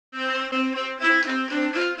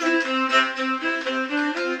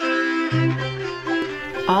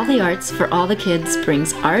All the Arts for All the Kids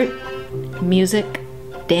brings art, music,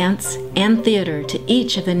 dance, and theater to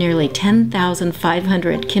each of the nearly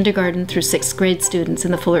 10,500 kindergarten through 6th grade students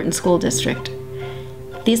in the Fullerton School District.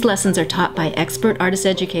 These lessons are taught by expert artist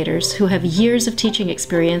educators who have years of teaching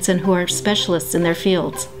experience and who are specialists in their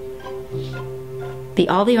fields. The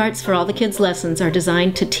All the Arts for All the Kids lessons are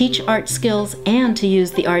designed to teach art skills and to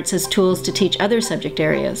use the arts as tools to teach other subject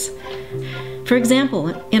areas. For example,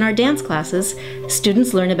 in our dance classes,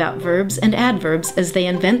 students learn about verbs and adverbs as they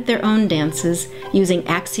invent their own dances using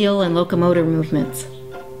axial and locomotor movements.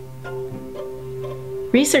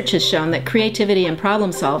 Research has shown that creativity and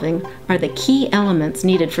problem solving are the key elements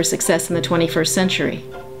needed for success in the 21st century.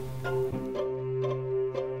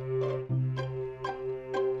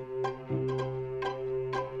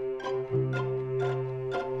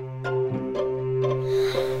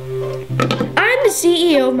 I'm the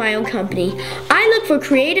CEO of my own company. I look for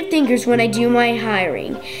creative thinkers when I do my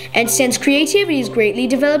hiring. And since creativity is greatly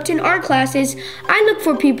developed in art classes, I look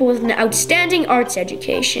for people with an outstanding arts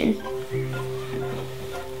education.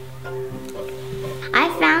 I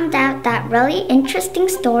found out that really interesting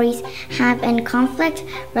stories have a conflict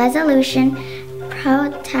resolution,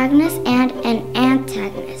 protagonist, and an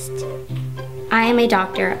antagonist. I am a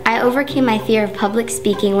doctor. I overcame my fear of public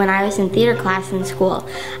speaking when I was in theater class in school.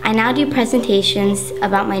 I now do presentations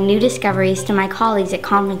about my new discoveries to my colleagues at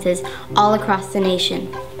conferences all across the nation.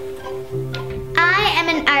 I am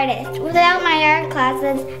an artist. Without my art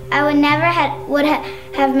classes, I would never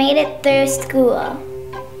have made it through school.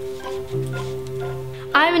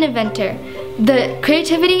 I'm an inventor. The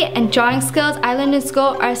creativity and drawing skills I learned in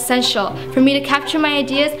school are essential for me to capture my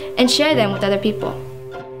ideas and share them with other people.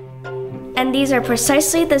 And these are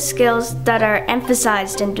precisely the skills that are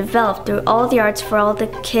emphasized and developed through All the Arts for All the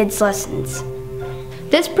Kids lessons.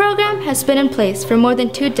 This program has been in place for more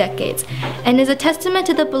than 2 decades and is a testament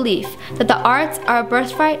to the belief that the arts are a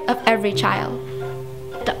birthright of every child.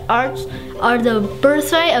 The arts are the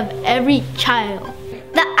birthright of every child.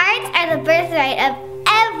 The arts are the birthright of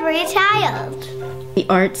every child. The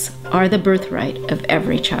arts are the birthright of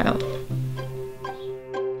every child.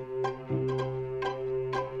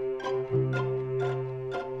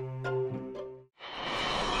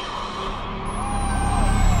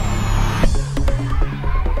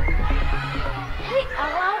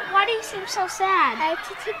 Why do you seem so sad? I have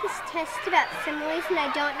to take this test about similes and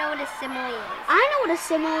I don't know what a simile is. I know what a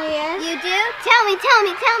simile is. You do? Tell me.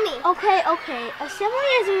 Okay. A simile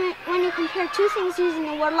is when you compare two things using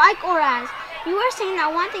the word like or as. You are saying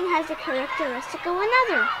that one thing has the characteristic of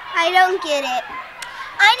another. I don't get it.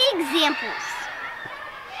 I need examples.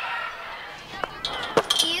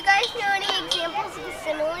 Do you guys know any examples of a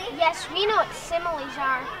simile? Yes, we know what similes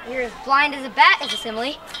are. You're as blind as a bat is a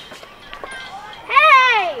simile.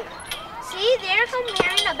 Hey! See, there's a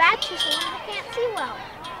wearing a bat to someone who can't see well.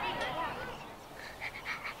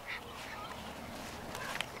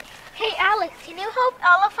 Hey, Alex, can you help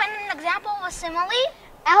Ella find an example of a simile?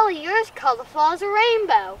 Ella, yours colorful as a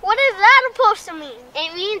rainbow. What is that supposed to mean?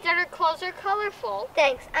 It means that her clothes are colorful.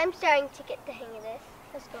 Thanks, I'm starting to get the hang of this.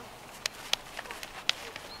 Let's go.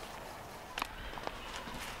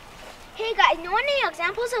 Hey guys, know any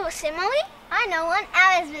examples of a simile? I know one.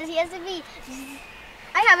 I'm as busy as a bee.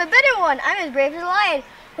 I have a better one. I'm as brave as a lion.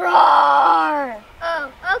 Roar!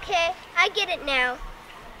 Oh, okay. I get it now.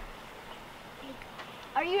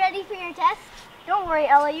 Are you ready for your test? Don't worry,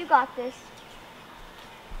 Ella, you got this.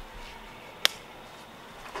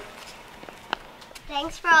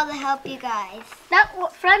 Thanks for all the help, you guys. That's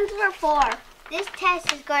what friends were for. This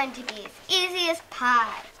test is going to be as easy as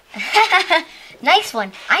pie. Nice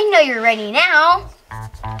one. I know you're ready now.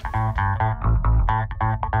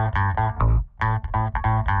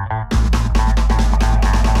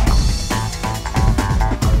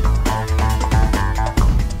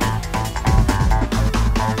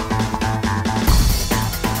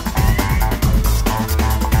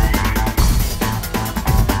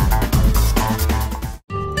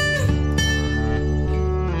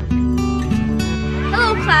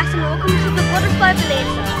 Class and welcome to the Butterfly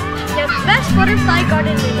Plaza, the best butterfly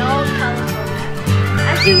garden in all of California.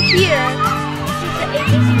 As you hear, this is a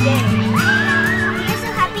busy day. We're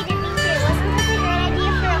so happy to be here. Wasn't this a great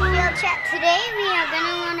idea for a field trip? Today we are going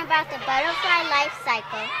to learn about the butterfly life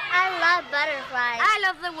cycle. I love butterflies. I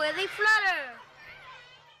love the way they flutter.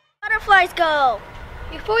 Butterflies go.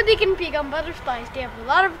 Before they can become butterflies, they have a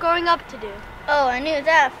lot of growing up to do. Oh, I knew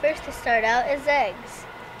that. First to start out is eggs.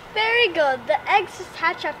 Very good. The eggs just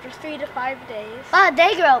hatch after 3 to 5 days. Wow,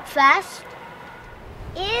 they grow up fast.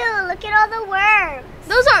 Ew, look at all the worms.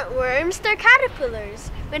 Those aren't worms, they're caterpillars.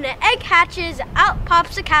 When an egg hatches, out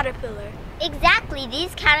pops a caterpillar. Exactly.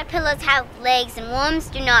 These caterpillars have legs and worms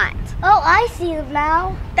do not. Oh, I see them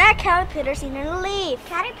now. That caterpillar's eating a leaf.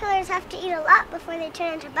 Caterpillars have to eat a lot before they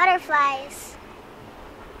turn into butterflies.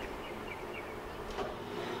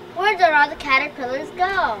 Where did all the caterpillars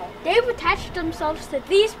go? They've attached themselves to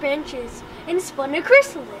these branches and spun a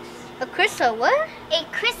chrysalis. A chrysalis, what? A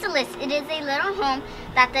chrysalis. It is a little home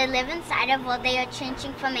that they live inside of while they are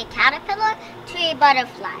changing from a caterpillar to a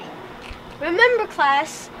butterfly. Remember,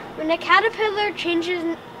 class, when a caterpillar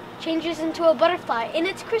changes into a butterfly in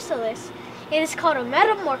its chrysalis, it is called a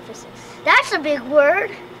metamorphosis. That's a big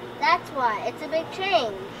word. That's why. It's a big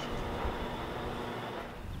change.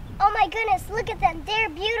 Oh my goodness, look at them. They're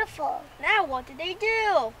beautiful. Now what do?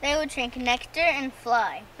 They will drink nectar and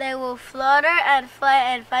fly. They will flutter and fly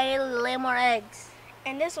and finally lay more eggs.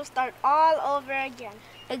 And this will start all over again.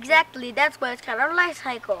 Exactly, that's why it's called our life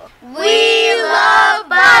cycle. We love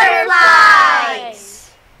butterflies!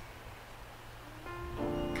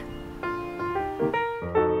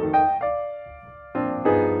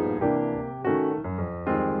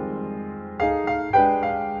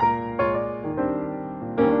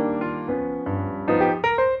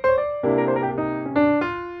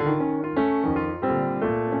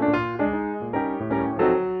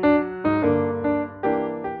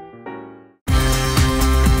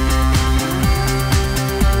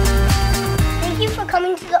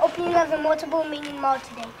 Coming to the opening of the Multiple Meaning Mall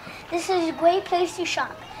today. This is a great place to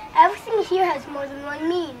shop. Everything here has more than one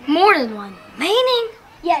meaning. More than one meaning?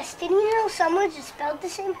 Yes, didn't you know some words just spelled the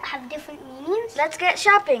same have different meanings? Let's get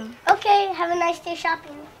shopping. Okay, have a nice day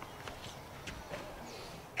shopping.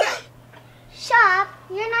 Shop?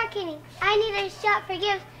 You're not kidding. I need a shop for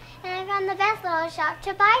gifts, and I found the best little shop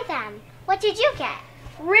to buy them. What did you get?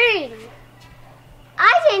 Ring.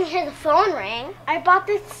 I didn't hear the phone ring. I bought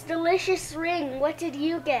this delicious ring. What did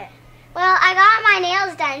you get? Well, I got my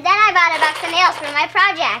nails done. Then I bought a box of nails for my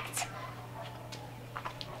project.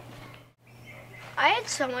 I had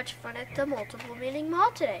so much fun at the Multiple Meaning Mall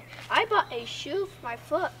today. I bought a shoe for my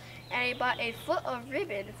foot, and I bought a foot of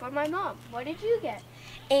ribbon for my mom. What did you get?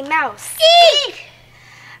 A mouse. Eek!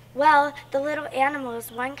 Well, the little animal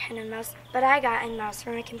is one kind of mouse, but I got a mouse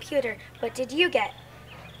for my computer. What did you get?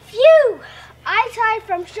 Phew! I tired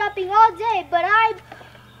from shopping all day, but I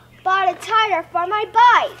bought a tire for my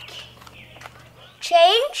bike.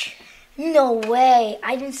 Change? No way.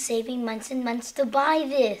 I've been saving months and months to buy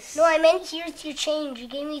this. No, I meant here's your change. You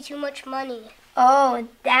gave me too much money. Oh,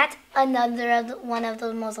 that's one of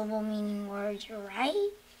the multiple meaning words,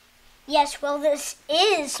 right? Yes, well, this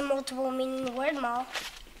is Multiple Meaning Word Mall.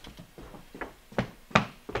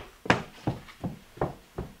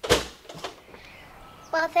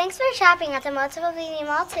 Well, thanks for shopping at the Multiple Meaning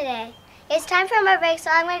Mall today. It's time for my break,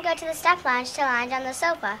 so I'm going to go to the staff lounge to lounge on the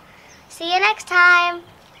sofa. See you next time.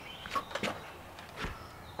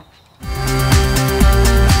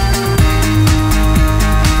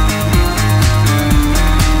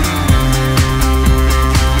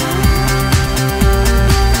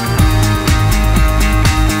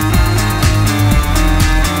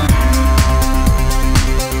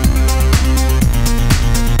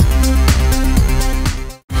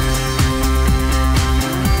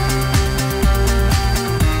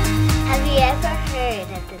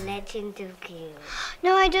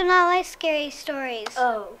 No, I do not like scary stories.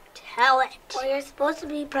 Oh, tell it. Well, you're supposed to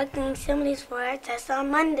be practicing similes for our test on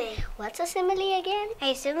Monday. What's a simile again?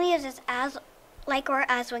 A simile is as, like or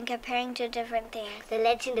as when comparing two different things. The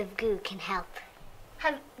legend of goo can help.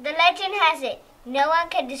 The legend has it, no one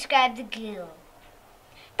can describe the goo.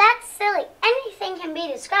 That's silly. Anything can be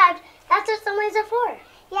described. That's what similes are for.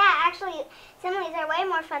 Yeah, actually, similes are way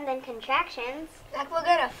more fun than contractions. Like we're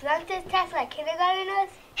gonna flunk this test like kindergarteners?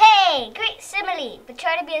 Hey, great simile, but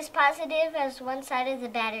try to be as positive as one side of the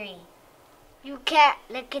battery. You can't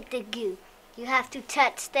look at the goo. You have to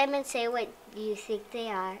touch them and say what you think they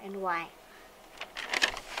are and why.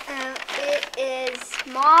 It is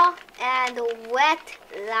small and wet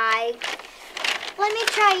like... Let me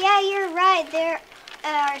try. Yeah, you're right. They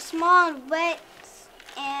are small and wet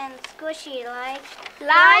and squishy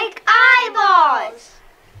like eyeballs.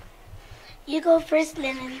 You go first,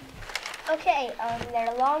 Lennon. Okay,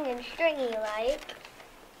 they're long and stringy like.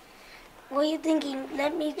 What are you thinking?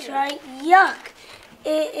 Let me try. Yuck!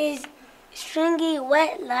 It is stringy,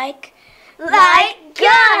 wet like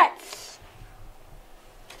guts.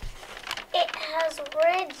 It has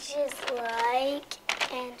ridges like,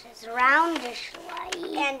 and is roundish like,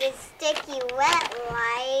 And it's sticky wet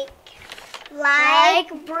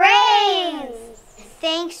like brains.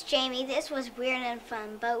 Thanks, Jamie. This was weird and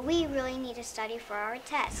fun, but we really need to study for our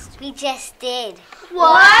test. We just did.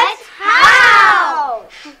 What? How?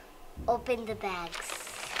 Open the bags.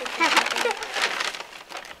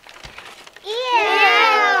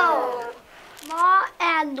 Ew! Small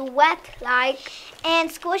and wet like. And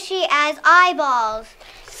squishy as eyeballs.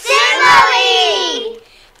 Simile!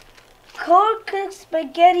 Cold cooked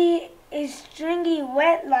spaghetti is stringy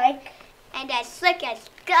wet like. And as slick as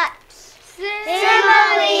guts.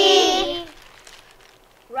 Simile!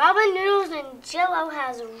 Ramen noodles and Jell-O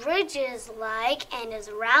has ridges like and is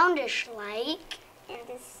roundish like. And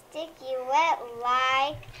is sticky wet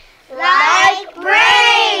like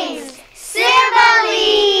brains.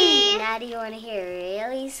 Simile! Now do you want to hear a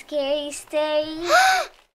really scary story?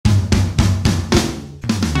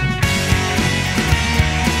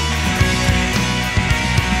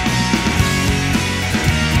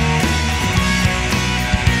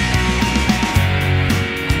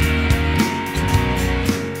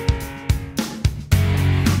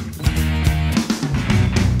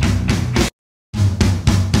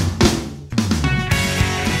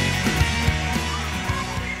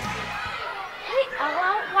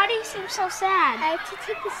 So sad. I have to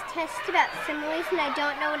take this test about similes and I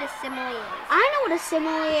don't know what a simile is. I know what a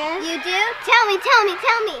simile is. You do? Tell me.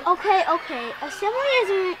 Okay. A simile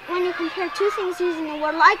is when you compare two things using the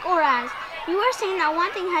word like or as. You are saying that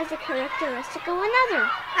one thing has the characteristic of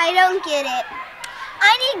another. I don't get it.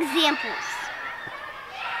 I need examples.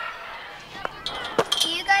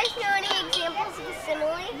 Do you guys know any examples of a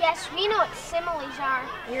simile? Yes, we know what similes are.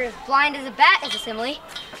 You're as blind as a bat is a simile.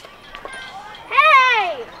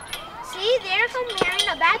 Hey! See, they're comparing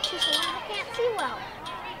a bat to someone who can't see well.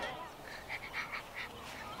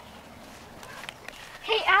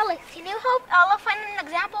 Hey, Alex, can you help Ella find an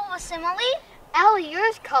example of a simile? Ella, you're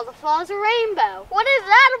as colorful as a rainbow. What is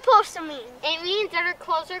that supposed to mean? It means that her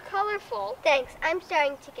clothes are colorful. Thanks. I'm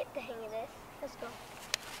starting to get the hang of this. Let's go.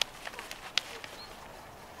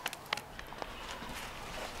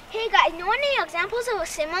 Hey, guys, know any examples of a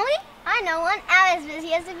simile? I know one. I'm as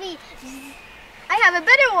busy as a bee. I have a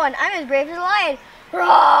better one. I'm as brave as a lion.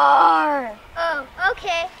 Roar! Oh,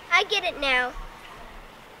 okay. I get it now.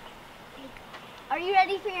 Are you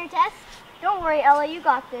ready for your test? Don't worry, Ella, you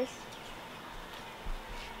got this.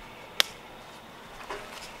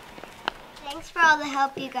 Thanks for all the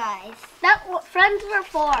help, you guys. That's what friends were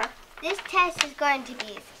for. This test is going to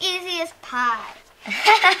be as easy as pie.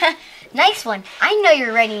 Nice one. I know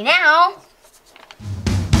you're ready now.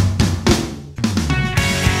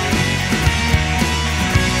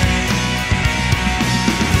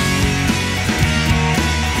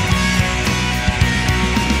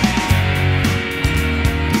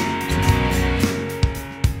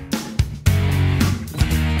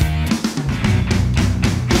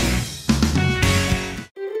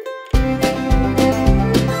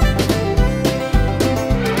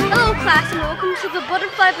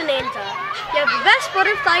 Butterfly Bonanza. You have the best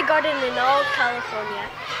butterfly garden in all of California.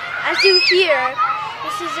 As you hear,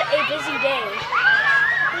 this is a busy day.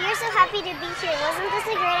 We are so happy to be here. Wasn't this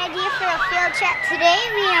a great idea for a field trip? Today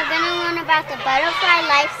we are going to learn about the butterfly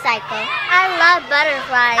life cycle. I love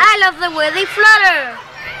butterflies. I love the way they flutter.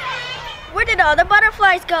 Where did all the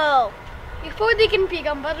butterflies go? Before they can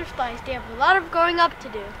become butterflies, they have a lot of growing up to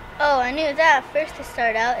do. Oh, I knew that. First to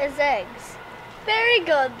start out is eggs. Very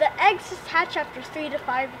good. The eggs just hatch after 3 to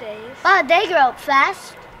 5 days. Oh, they grow up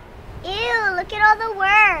fast. Ew, look at all the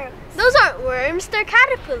worms. Those aren't worms, they're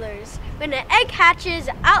caterpillars. When an egg hatches,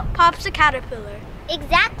 out pops a caterpillar.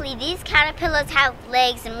 Exactly. These caterpillars have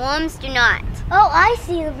legs and worms do not. Oh, I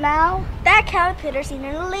see them now. That caterpillar's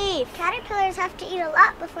eating a leaf. Caterpillars have to eat a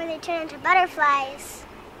lot before they turn into butterflies.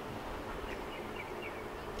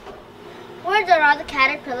 Where did all the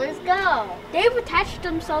caterpillars go? They've attached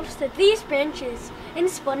themselves to these branches and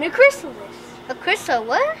spun a chrysalis. A chrysalis,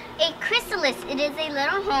 what? A chrysalis. It is a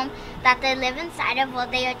little home that they live inside of while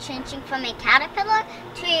they are changing from a caterpillar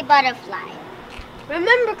to a butterfly.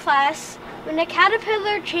 Remember, class, when a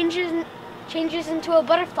caterpillar changes into a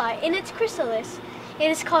butterfly in its chrysalis, it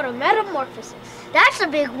is called a metamorphosis. That's a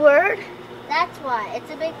big word. That's why. It's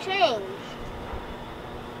a big change.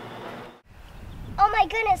 Oh my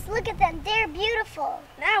goodness, look at them. They're beautiful.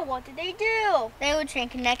 Now what do? They will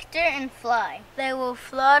drink nectar and fly. They will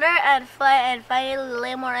flutter and fly and finally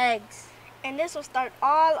lay more eggs. And this will start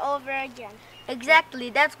all over again.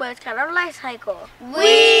 Exactly, that's why it's called a life cycle.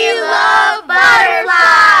 We love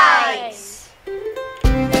butterflies!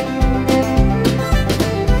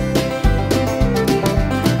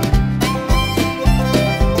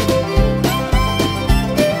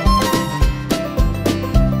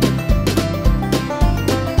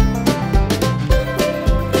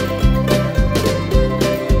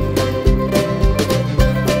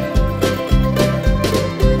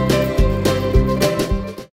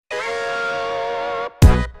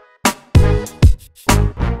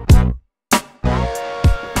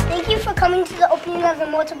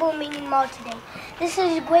 mall today. This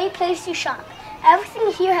is a great place to shop.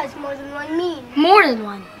 Everything here has more than one meaning. More than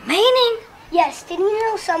one meaning? Yes, didn't you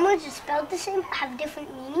know some words just spelled the same have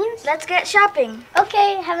different meanings? Let's get shopping.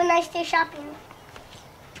 Okay, have a nice day shopping.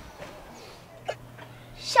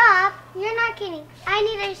 Shop? You're not kidding. I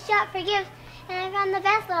need a shop for gifts, and I found the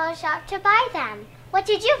best little shop to buy them. What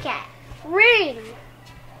did you get? Ring.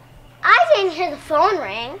 I didn't hear the phone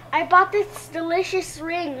ring. I bought this delicious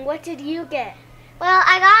ring. What did you get? Well,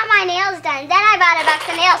 I got my nails done. Then I bought a box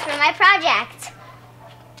of nails for my project.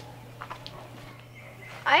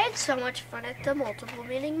 I had so much fun at the multiple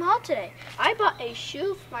meaning mall today. I bought a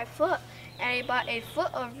shoe for my foot, and I bought a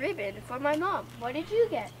foot of ribbon for my mom. What did you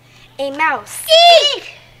get? A mouse.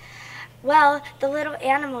 Eek! Well, the little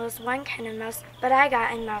animal is one kind of mouse, but I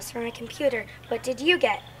got a mouse for my computer. What did you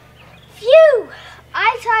get? Phew!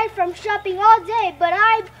 I tired from shopping all day, but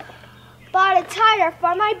I bought a tire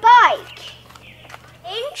for my bike.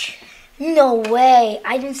 Inch? No way.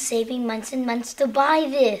 I've been saving months and months to buy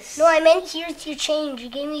this. No, I meant here's your change. You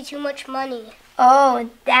gave me too much money. Oh,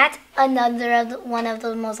 that's one of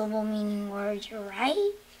the multiple meaning words, you're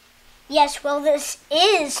right? Yes, well, this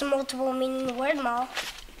is multiple meaning word mall.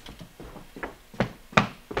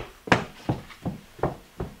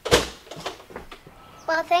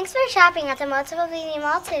 Well, thanks for shopping at the multiple meaning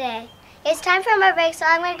mall today. It's time for my break, so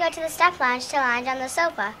I'm going to go to the staff lounge to lounge on the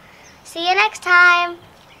sofa. See you next time.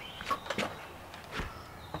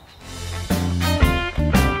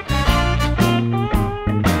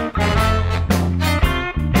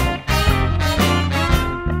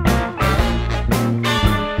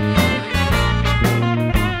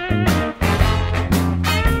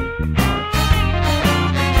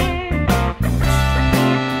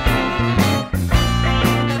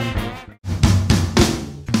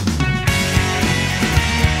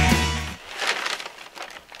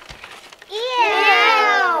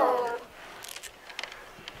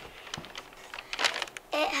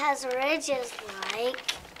 Has ridges like,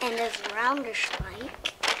 and is roundish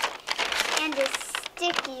like, and is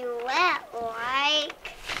sticky wet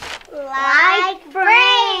like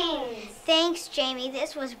brains. Thanks, Jamie.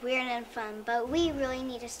 This was weird and fun, but we really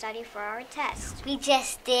need to study for our test. We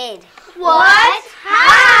just did. What?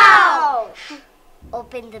 How?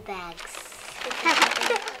 Open the bags.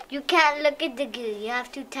 You can't look at the goo. You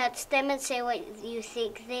have to touch them and say what you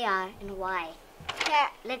think they are and why.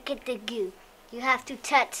 Can't look at the goo. You have to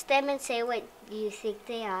touch them and say what you think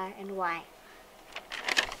they are and why.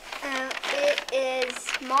 It is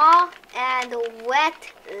small and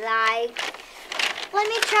wet like... Let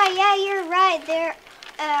me try. Yeah, you're right. They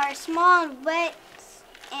are small and wet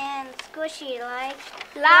and squishy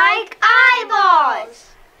like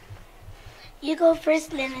eyeballs. You go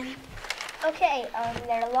first, Lennon. Okay,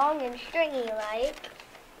 they're long and stringy like...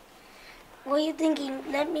 What are you thinking?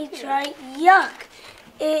 Let me try. Yuck!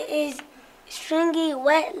 It is stringy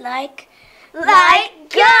wet like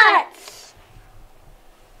guts.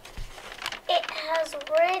 It has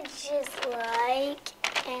ridges like,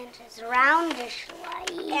 and is roundish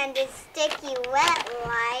like, and is sticky wet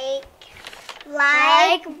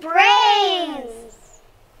like brains.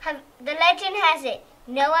 The legend has it,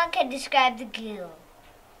 no one can describe the goo.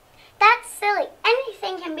 That's silly.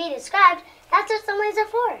 Anything can be described. That's what similes are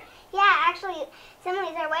for. Yeah, actually,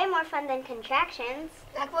 similes are way more fun than contractions.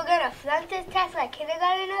 Like we're gonna flunk this test like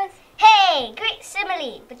kindergarteners? Hey, great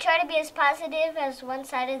simile, but try to be as positive as one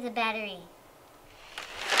side of the battery.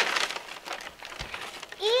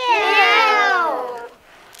 Ew!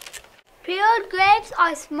 Peeled grapes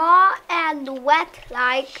are small and wet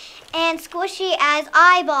like... And squishy as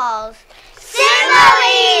eyeballs.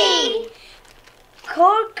 Simile!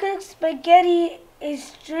 Cold cooked spaghetti is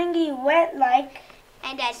stringy wet like...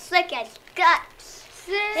 And as slick as guts.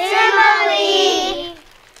 Simile!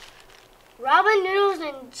 Ramen noodles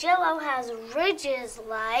and Jell-O has ridges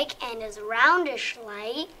like, and is roundish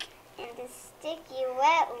like, and is sticky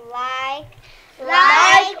wet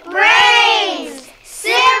like brains.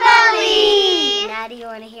 Simile! Now do you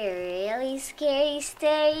want to hear a really scary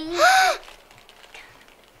story?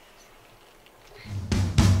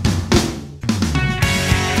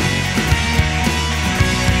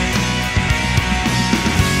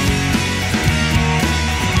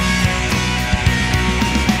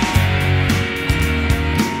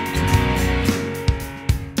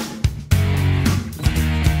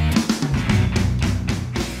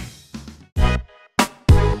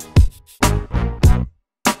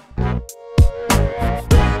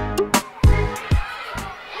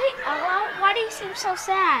 seem so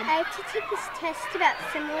sad. I have to take this test about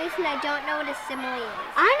similes and I don't know what a simile is.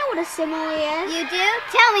 I know what a simile is. You do?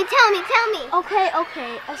 Tell me. Okay.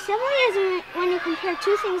 A simile is when you compare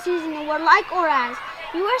two things using the word like or as.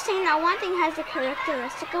 You are saying that one thing has the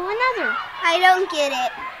characteristic of another. I don't get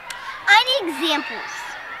it. I need examples.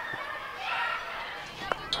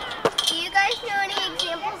 Do you guys know any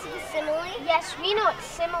examples of a simile? Yes, we know what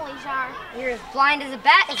similes are. You're as blind as a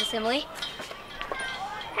bat is a simile.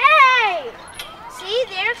 Hey! See,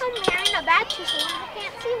 there's a wearing a bat to someone who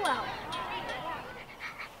can't see well.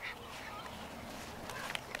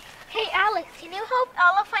 Hey, Alex, can you help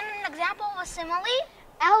Ella find an example of a simile?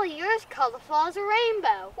 Ella, yours colorful as a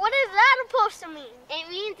rainbow. What is that supposed to mean? It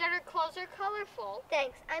means that her clothes are colorful.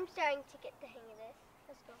 Thanks. I'm starting to get the hang of this.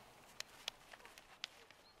 Let's go.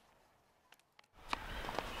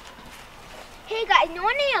 Hey guys, know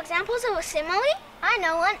any examples of a simile? I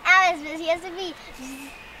know one. I'm as busy as a bee.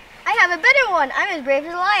 I have a better one. I'm as brave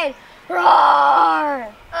as a lion.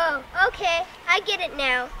 Roar! Oh, okay. I get it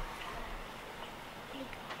now.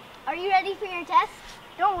 Are you ready for your test?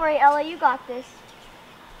 Don't worry, Ella, you got this.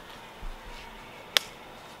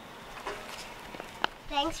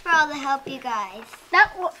 Thanks for all the help, you guys.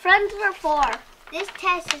 That's what friends were for. This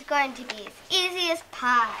test is going to be as easy as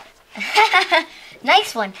pie.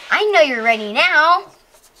 Nice one. I know you're ready now.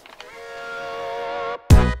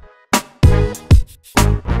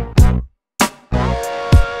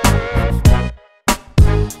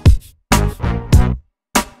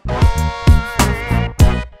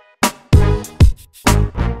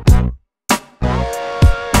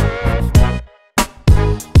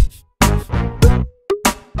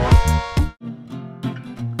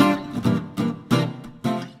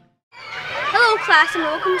 Class and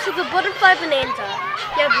welcome to the Butterfly Bonanza.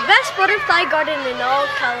 You have the best butterfly garden in all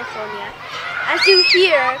of California. As you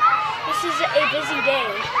hear, this is a busy day.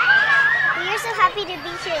 We are so happy to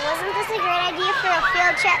be here. Wasn't this a great idea for a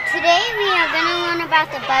field trip? Today we are going to learn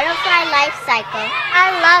about the butterfly life cycle.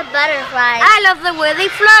 I love butterflies. I love the way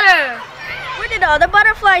they flutter. Where did all the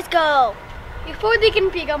butterflies go? Before they can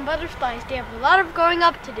become butterflies, they have a lot of growing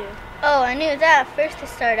up to do. Oh, I knew that. First to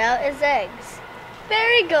start out is eggs.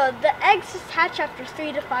 Very good. The eggs just hatch after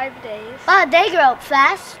 3 to 5 days. Oh, they grow up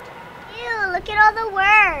fast. Ew, look at all the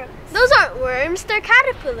worms. Those aren't worms, they're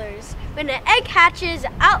caterpillars. When an egg hatches,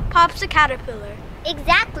 out pops a caterpillar.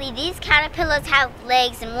 Exactly. These caterpillars have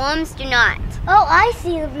legs and worms do not. Oh, I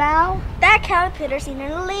see them now. That caterpillar's eating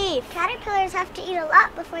a leaf. Caterpillars have to eat a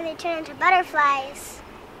lot before they turn into butterflies.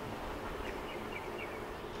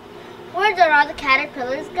 Where did all the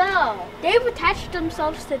caterpillars go? They've attached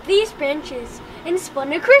themselves to these branches and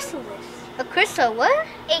spun a chrysalis. A chrysalis what?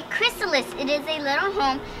 A chrysalis. It is a little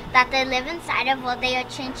home that they live inside of while they are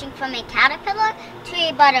changing from a caterpillar to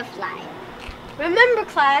a butterfly. Remember,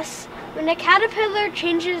 class, when a caterpillar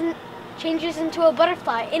changes into a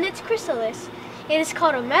butterfly in its chrysalis, it is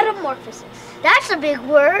called a metamorphosis. That's a big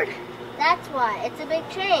word. That's why. It's a big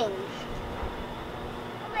change.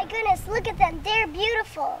 Oh my goodness, look at them. They're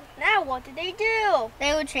beautiful. Now what do?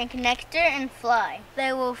 They will drink nectar and fly.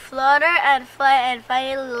 They will flutter and fly and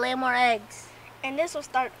finally lay more eggs. And this will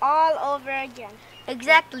start all over again.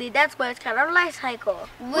 Exactly, that's why it's called a life cycle.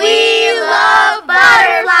 We love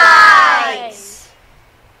butterflies!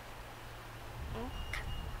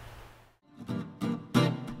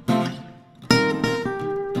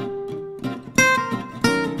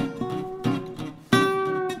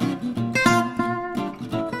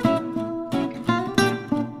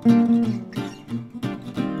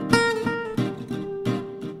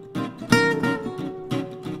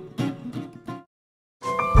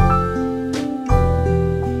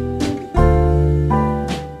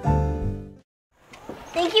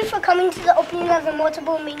 Thank you for coming to the opening of the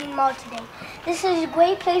Multiple Meaning Mall today. This is a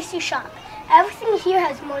great place to shop. Everything here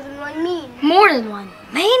has more than one meaning. More than one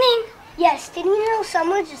meaning? Yes, didn't you know some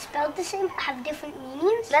words just spelled the same have different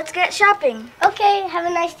meanings? Let's get shopping. Okay, have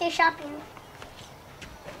a nice day shopping.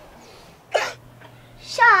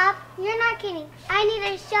 Shop? You're not kidding. I need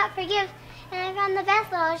a shop for gifts, and I found the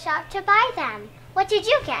best little shop to buy them. What did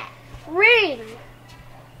you get? Ring.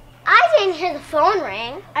 I didn't hear the phone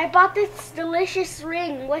ring. I bought this delicious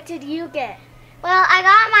ring. What did you get? Well, I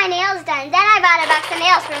got my nails done. Then I bought a box of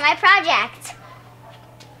nails for my project.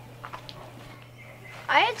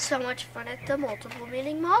 I had so much fun at the Multiple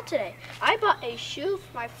Meaning Mall today. I bought a shoe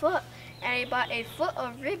for my foot, and I bought a foot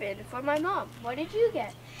of ribbon for my mom. What did you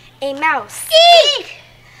get? A mouse. Eek!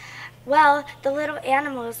 Well, the little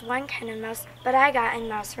animal is one kind of mouse, but I got a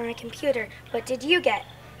mouse for my computer. What did you get?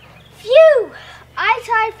 Phew! I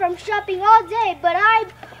tired from shopping all day, but I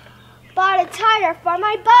bought a tire for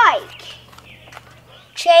my bike.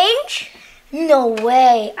 Change? No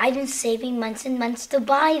way. I've been saving months and months to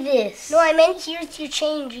buy this. No, I meant here's your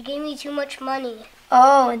change. You gave me too much money.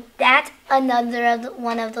 Oh, that's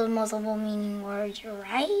one of those multiple meaning words,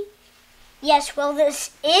 right? Yes, well,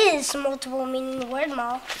 this is multiple meaning word,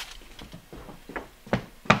 Mall.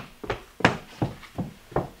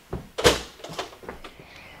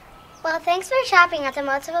 Well, thanks for shopping at the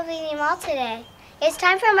multiple meaning mall today. It's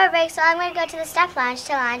time for my break, so I'm going to go to the staff lounge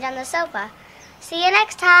to lounge on the sofa. See you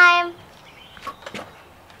next time.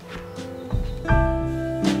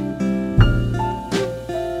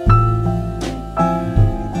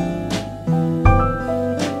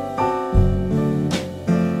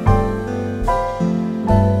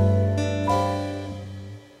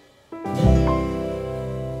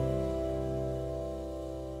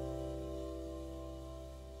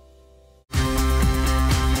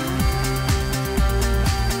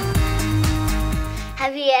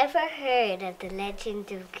 Have you ever heard of the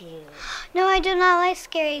legend of Goo? No, I do not like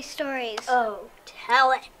scary stories. Oh,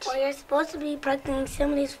 tell it. Well, you're supposed to be practicing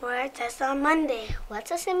similes for our test on Monday.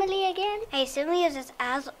 What's a simile again? A simile uses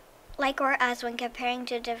as, like, or as when comparing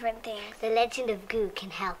two different things. The legend of Goo can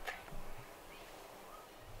help.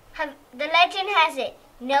 The legend has it,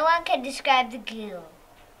 no one can describe the goo.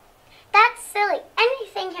 That's silly.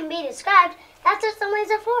 Anything can be described. That's what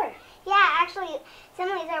similes are for. Yeah, actually,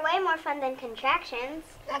 similes are way more fun than contractions.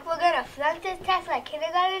 Like we're gonna flunk this test like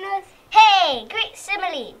kindergarteners? Hey, great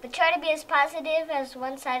simile, but try to be as positive as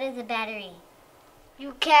one side of the battery.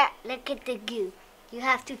 You can't look at the goo. You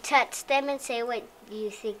have to touch them and say what you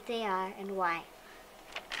think they are and why.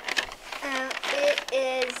 It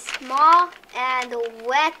is small and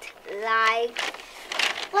wet like...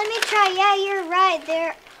 Let me try. Yeah, you're right.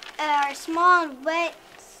 They are small and wet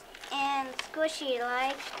and squishy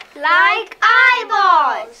Like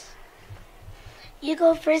eyeballs! You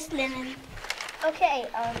go first, Lennon. Okay,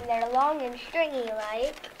 they're long and stringy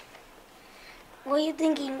like... What are you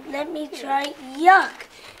thinking? Let me try. Yuck!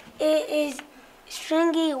 It is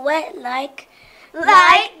stringy, wet like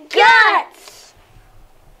guts!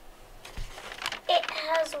 It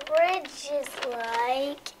has ridges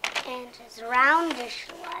like, and is roundish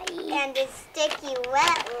like, and is sticky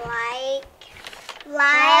wet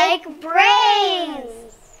like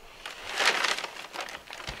brains.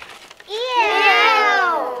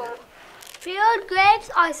 Ew! Field grapes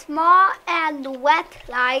are small and wet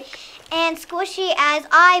like... and squishy as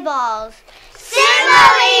eyeballs.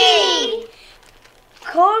 Simile!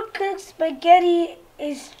 cold cooked spaghetti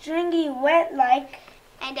is stringy, wet like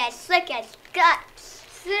And as slick as guts.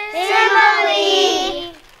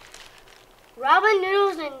 Simile! Ramen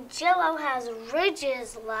noodles and Jell-O has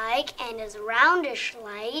ridges like, and is roundish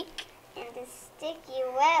like, and is sticky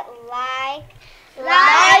wet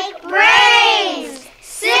like brains.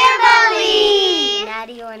 Simile! Now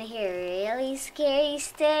do you want to hear a really scary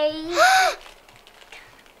story?